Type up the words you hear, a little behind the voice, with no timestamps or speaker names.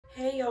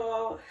Hey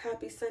y'all,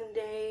 happy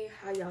Sunday.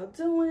 How y'all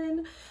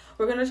doing?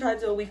 We're gonna try to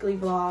do a weekly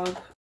vlog.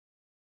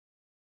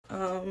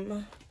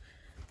 A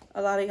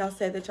lot of y'all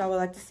said that y'all would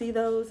like to see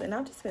those, and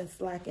I've just been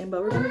slacking,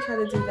 but we're gonna try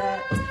to do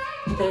that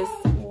this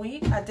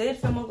week. I did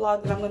film a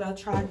vlog that I'm gonna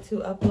try to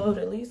upload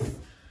at least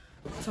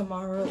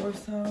tomorrow or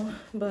so.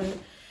 But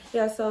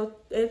yeah, so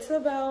it's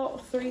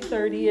about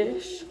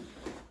 3:30ish.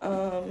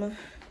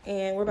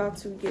 And we're about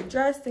to get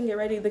dressed and get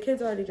ready. The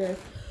kids are already dressed.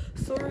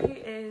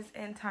 Sori is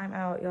in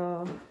timeout,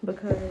 y'all,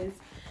 because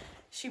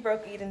she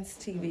broke Eden's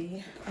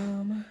TV.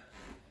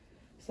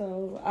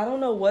 So I don't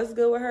know what's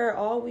good with her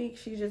all week.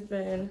 She's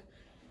been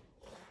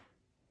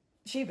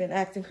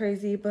acting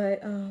crazy,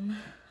 but I'm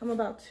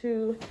about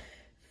to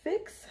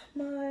fix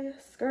my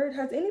skirt.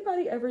 Has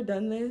anybody ever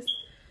done this?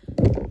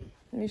 Let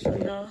me show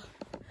y'all.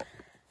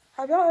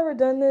 Have y'all ever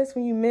done this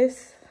when you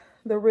miss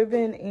the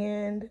ribbon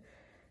and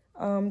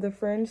the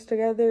fringe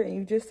together and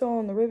you just sew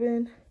on the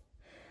ribbon?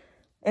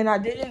 And I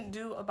didn't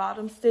do a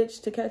bottom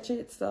stitch to catch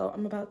it, so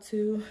I'm about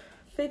to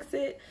fix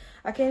it.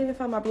 I can't even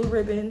find my blue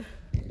ribbon.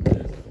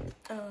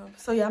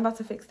 So yeah, I'm about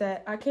to fix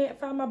that. I can't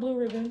find my blue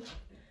ribbon.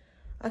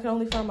 I can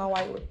only find my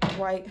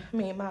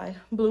my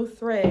blue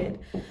thread.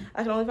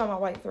 I can only find my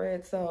white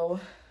thread,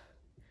 so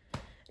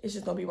it's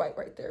just gonna be white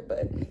right there.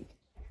 But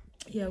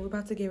yeah, we're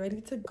about to get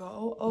ready to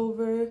go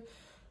over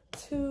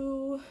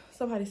to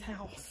somebody's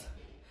house.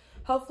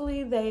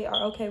 Hopefully they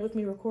are okay with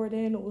me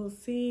recording. We'll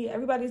see.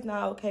 Everybody's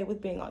not okay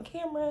with being on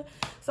camera,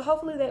 so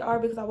hopefully they are,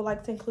 because I would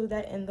like to include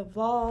that in the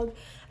vlog.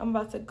 I'm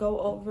about to go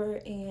over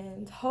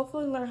and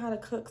hopefully learn how to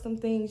cook some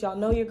things. Y'all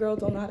know your girl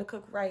don't know how to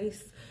cook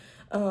rice,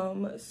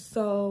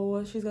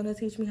 so she's gonna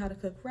teach me how to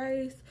cook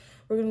rice.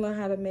 We're gonna learn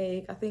how to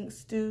make, I think,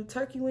 stewed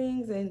turkey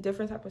wings and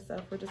different type of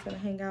stuff. We're just gonna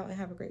hang out and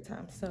have a great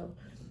time, so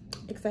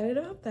excited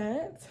about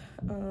that.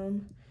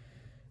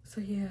 So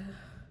yeah,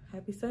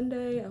 happy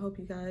Sunday. I hope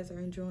you guys are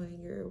enjoying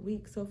your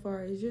week so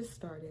far. It just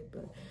started,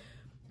 but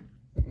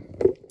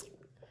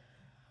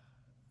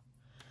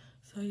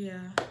so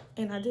yeah.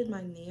 And I did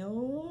my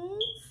nails.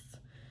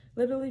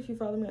 Literally, if you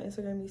follow me on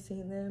Instagram, you've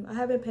seen them. I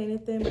haven't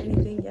painted them or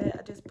anything yet.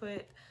 I just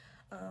put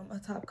a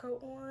top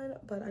coat on,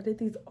 but I did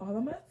these all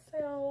by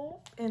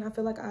myself, and I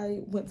feel like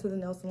I went to the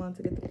nail salon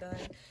to get them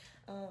done.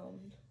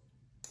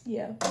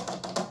 Yeah.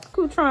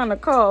 Who trying to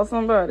call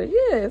somebody?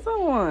 Yeah,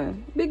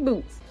 someone. Big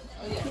boots.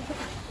 Oh, yeah.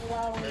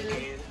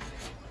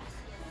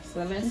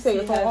 So let's see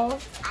how. I'm trying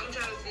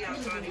to see how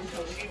Sonny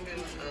looks. She's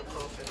been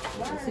posting.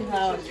 Let's see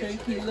how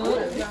turkey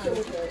looks.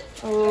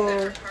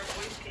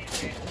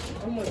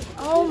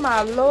 Oh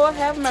my Lord,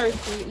 have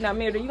mercy. Now,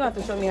 Mirda, you got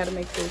to show me how to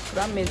make this,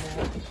 because I missed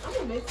it.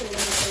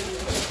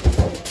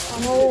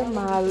 Oh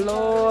my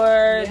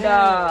Lord.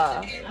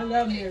 Yes. I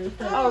love Mirda.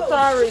 Oh,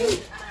 sorry.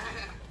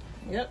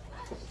 Yep.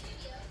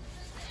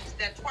 It's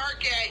that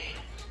twerky.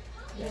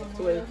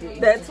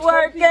 That's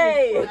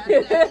working.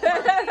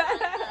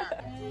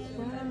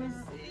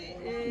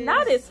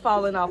 Not it's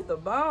falling off the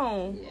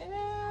bone.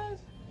 Yes,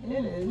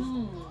 it is.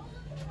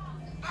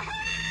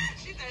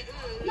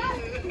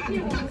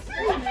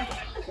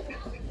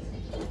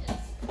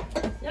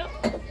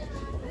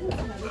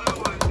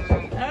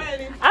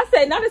 I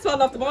said not it's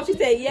falling off the bone. She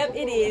said, "Yep,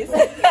 it is."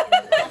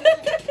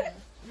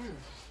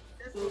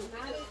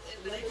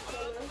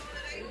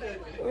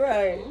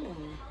 Right.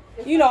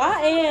 You know,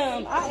 I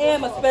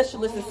am a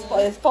specialist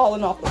as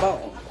falling off the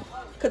bone.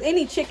 Cause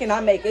any chicken I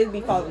make, it'd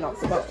be falling off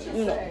the bone,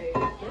 you know.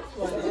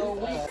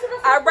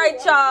 All right,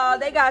 y'all.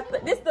 They got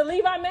this the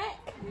Levi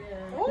Mac.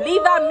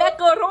 Levi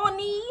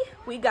macaroni.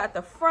 We got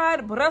the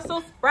fried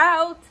Brussels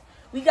sprouts.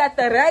 We got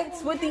the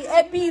rice with the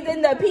eppies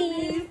and the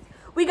peas.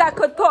 We got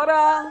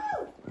kotora.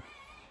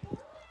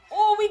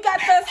 Oh, we got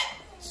the.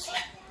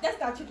 That's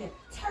not chicken.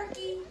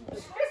 Turkey. The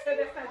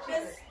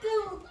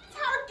stewed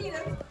turkey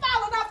that's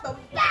falling off the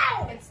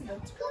bone. It's the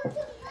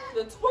turkey.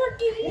 The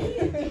twerky.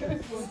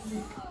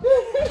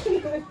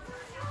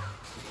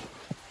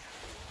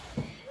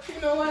 You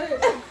know what?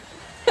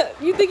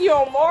 You think you're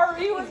on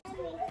Maury?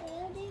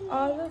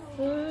 All the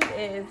food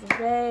is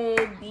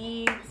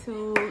ready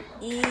to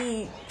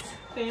eat.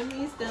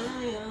 Family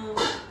style.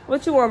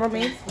 What you want,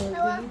 mommy?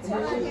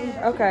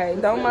 Okay,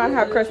 don't mind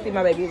how crusty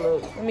my baby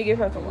looks. Let me give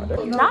her some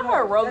water. Not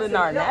her rolling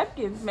our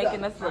napkins,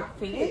 making us look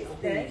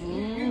fancy.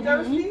 You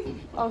thirsty?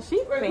 Oh,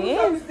 she's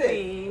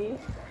fancy.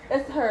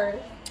 That's her.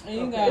 And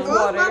you got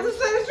water. I was about to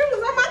say the truth.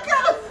 Oh my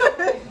God.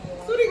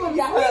 Sootie gonna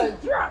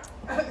be drop.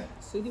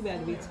 Sootie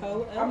better be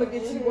told. I'm gonna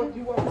get you what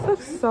you want. This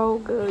looks so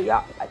good,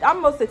 y'all.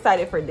 I'm most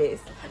excited for this.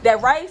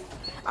 That rice.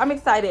 I'm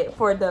excited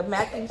for the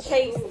mac and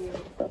cheese.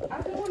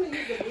 I don't want to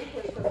use the blue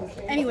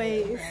plate.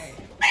 Anyways,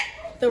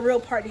 the real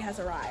party has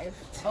arrived.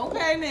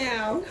 Okay,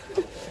 now.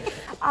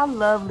 I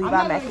love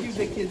Levi mac and cheese. I'm not gonna give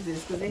the kids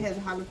this because it has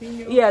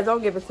jalapeno. Yeah,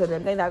 don't give it to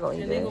them. They're not gonna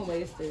eat it. They're gonna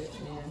waste it,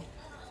 man.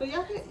 So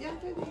y'all can.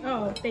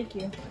 Oh, thank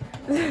you.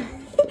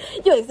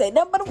 You ain't say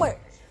nothing but a word.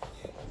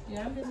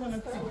 Yeah, I'm just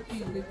gonna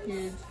feed the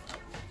kids.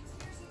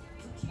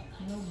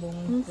 No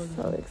I'm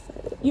so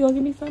excited. You gonna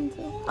give me some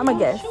too? I'm a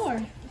guess. Sure,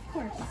 of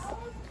course.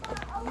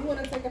 You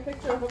wanna take a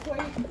picture of a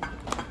plate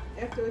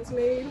after it's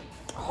made?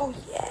 Oh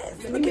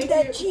yes, look at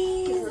that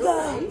cheese.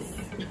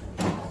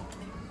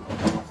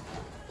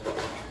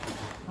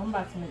 I'm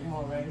about to make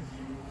more rice.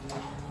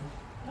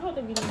 I don't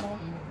think we need more.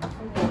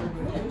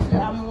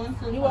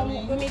 You want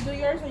me to do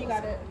yours or you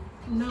got it?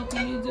 No,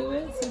 can you do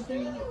it? So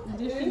can you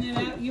dishing it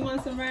out? You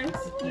want some rice?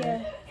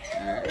 Yeah.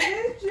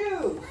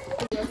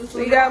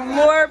 We got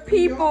more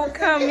people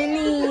coming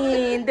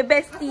in. The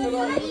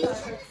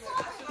besties.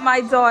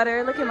 My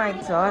daughter. Look at my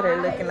daughter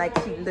looking like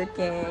she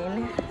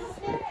looking.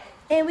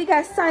 And we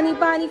got Sunny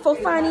Bonnie for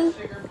funny.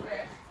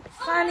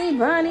 Sunny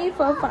Bonnie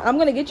for fun. I'm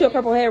gonna get you a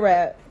purple hair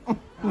wrap.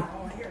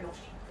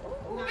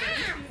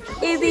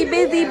 Izzy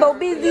busy, bo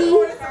busy.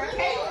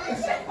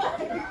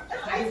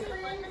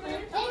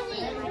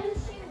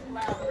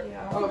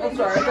 Oh, I'm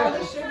sorry.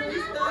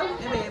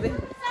 Hey, baby.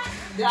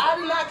 I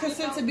do not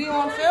consent to be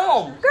on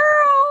film.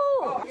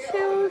 Girl!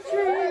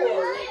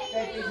 Children.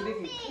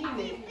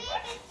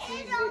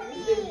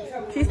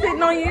 She's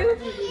sitting on you?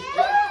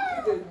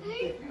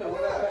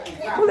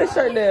 Pull that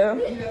shirt down.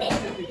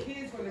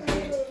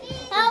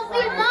 Help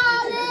me,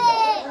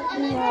 Molly!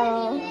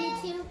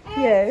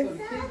 Yes.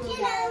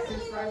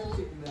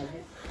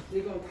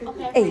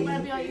 Okay, if Hey. you're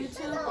gonna be on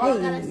YouTube, all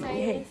you gotta say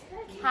is,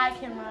 hi,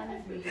 Kimani.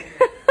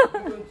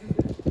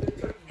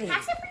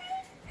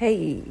 Hey.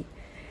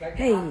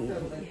 Hey.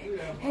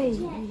 Hey.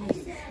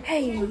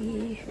 Hey.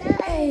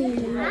 Hey.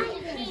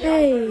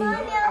 Hey.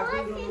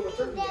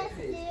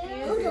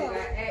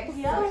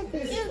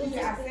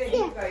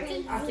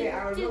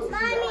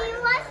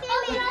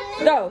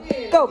 Go.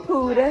 Go,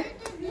 Pooda.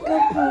 Go,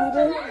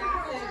 Pooda.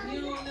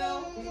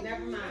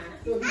 Never mind.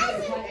 So he said,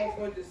 "I asked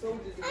for the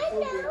soldiers and the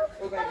soldiers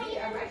was like,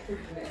 yeah, I like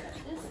cooking that."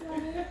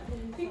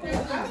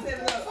 I said,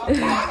 "Look,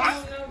 okay, I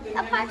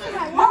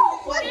don't know."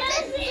 What is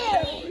it?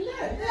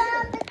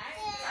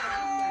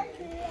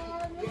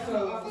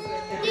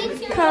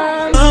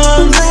 Come.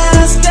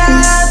 Let's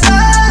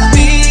gather,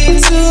 be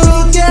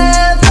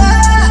together.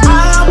 I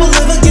will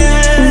live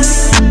again,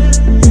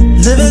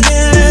 live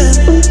again.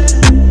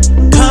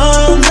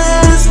 Come,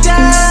 let's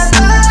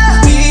gather,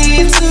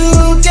 be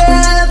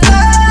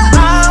together. I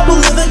will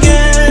live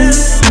again,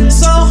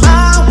 so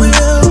I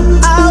will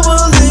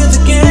live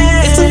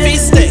again. It's a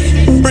feast day,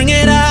 bring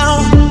it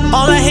out.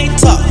 All I hate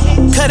talk,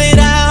 cut it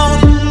out.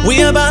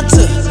 We about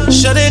to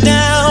shut it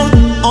down.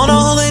 On a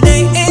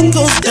holiday, it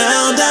goes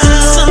down, down.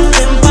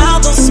 Something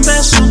about those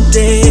special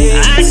days.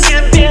 I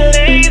can't be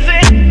lazy,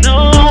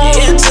 no.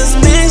 It just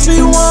makes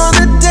me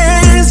wanna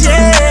dance,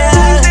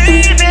 yeah.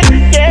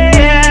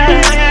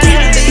 Yeah. I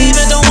can't leave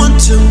it, don't want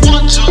to.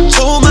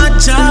 Told my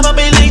job I'll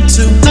be late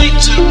too.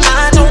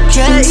 I don't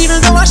care,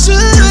 even though I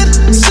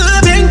should.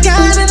 Serving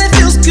God and it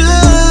feels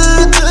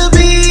good to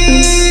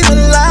be with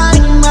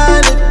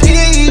like-minded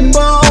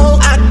people.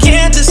 I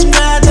can't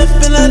describe the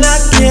feeling I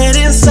get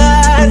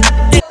inside.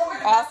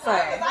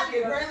 Awesome.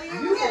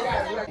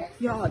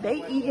 Y'all,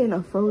 they eating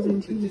a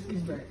frozen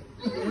cheesecake.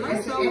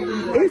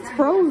 It's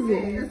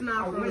frozen. It's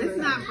not frozen. It's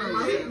not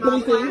frozen. Let me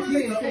see.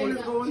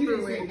 It's going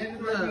through it.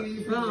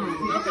 Look,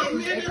 boom. Okay,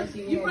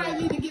 Mirda, you probably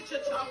need to get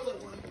your chocolate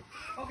one.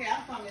 Okay,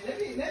 I'm coming.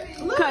 Let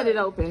me. Cut it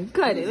open.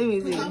 Cut it. Let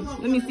me see.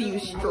 Let me see you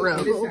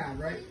struggle.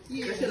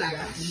 Yeah, should I?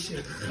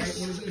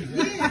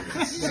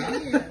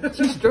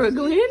 She's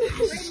struggling.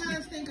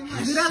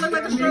 Do that look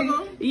like a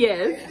struggle?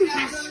 Yes.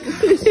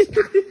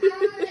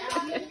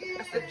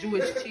 That's a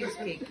Jewish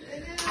cheesecake.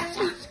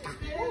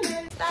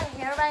 Not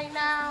here right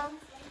now.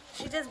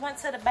 She just went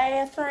to the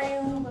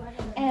bathroom,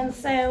 and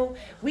so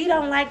we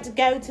don't like to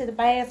go to the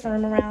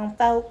bathroom around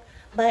folk.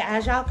 But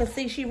as y'all can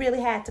see, she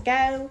really had to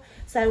go,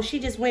 so she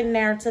just went in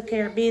there and took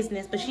care of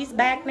business. But she's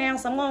back now,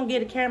 so I'm gonna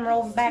get a camera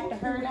over back to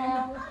her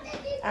now.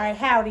 All right,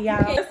 howdy,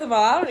 y'all. First of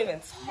all, I don't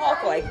even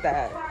talk like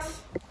that.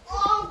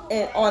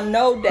 And on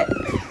no day.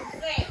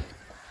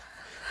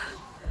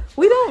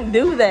 We don't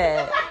do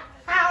that.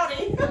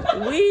 Howdy.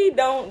 We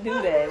don't do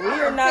that. We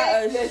are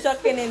not a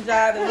shucking and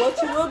jiving.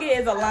 What you will get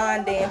is a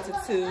line dancer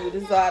too, the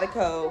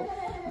Zydeco.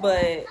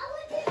 But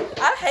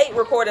I hate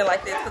recording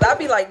like this because I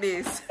be like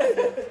this.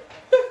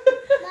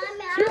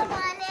 Mommy, I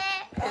want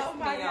it. Oh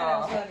my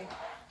God.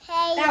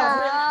 Hey, That was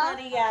really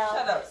funny, y'all.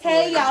 Shut up.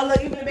 Hey, y'all.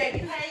 Look, even the baby.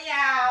 Hey,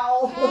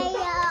 y'all. Hey,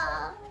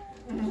 y'all.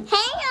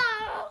 Hey,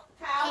 y'all.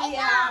 Howdy,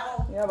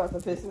 y'all. Y'all about to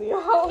piss me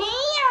off.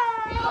 Hey,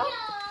 y'all.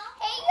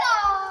 Hey,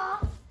 y'all.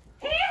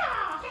 Hey,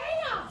 y'all. Hey,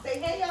 y'all. Say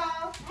hey,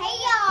 y'all. Hey,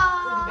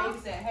 y'all. The baby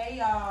said hey,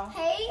 y'all.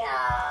 Hey,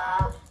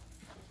 y'all.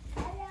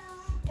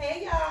 Hey,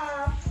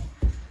 y'all.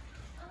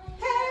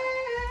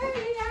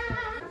 Hey,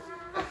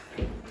 y'all.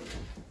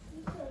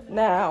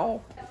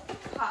 Now.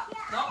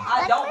 No,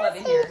 I don't love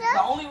it here.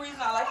 The only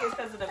reason I like it is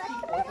because of the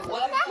people. If it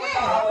wasn't for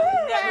y'all, I would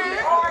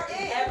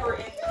never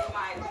in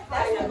my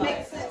life.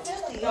 Makes sense to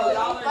me. No,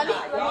 y'all are not.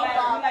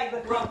 Y'all like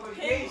the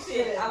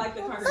congregation. I like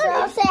the So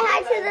congregation. say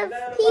hi to the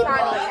people,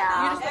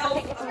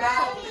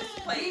 y'all.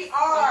 We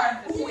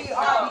are who we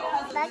are.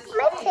 That's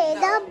my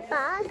potato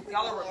box.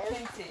 Y'all are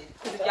repented.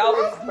 Y'all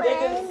was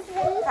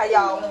niggas. How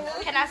y'all?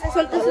 Can I say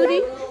something,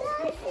 Sudie?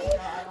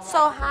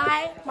 So,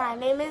 hi, my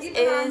name is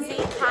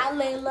Izzy. Hi,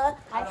 Layla.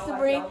 Hi,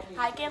 Sabrina.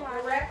 Hi,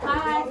 Kimani.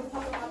 Hi.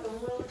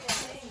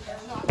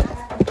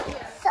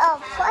 So,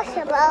 first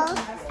of all,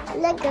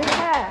 look at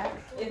her.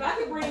 If I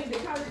could bring the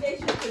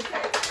congregation to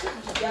church,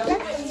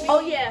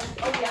 Oh yeah.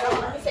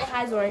 Let me say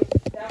hi, Zori.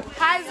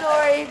 Hi,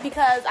 Zori,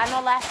 because I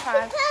know last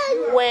time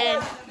when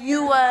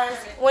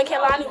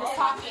Kehlani was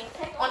talking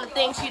on the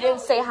thing, she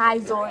didn't say hi,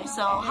 Zori.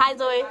 So hi,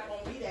 Zori.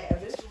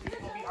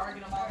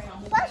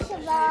 First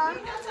of all,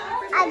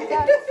 I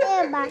don't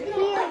care about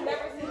you.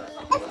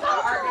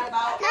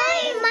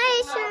 Hey,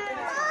 my shirt.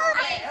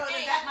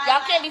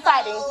 Y'all can't be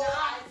fighting.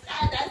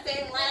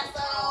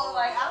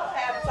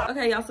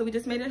 Okay, y'all, so we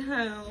just made it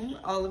home,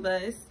 all of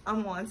us.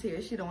 Amon's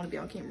here. She don't want to be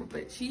on camera,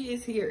 but she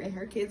is here and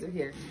her kids are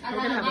here.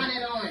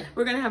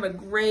 We're gonna have a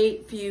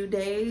great few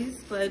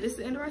days, but this is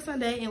the end of our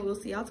Sunday and we'll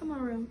see y'all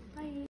tomorrow. Bye.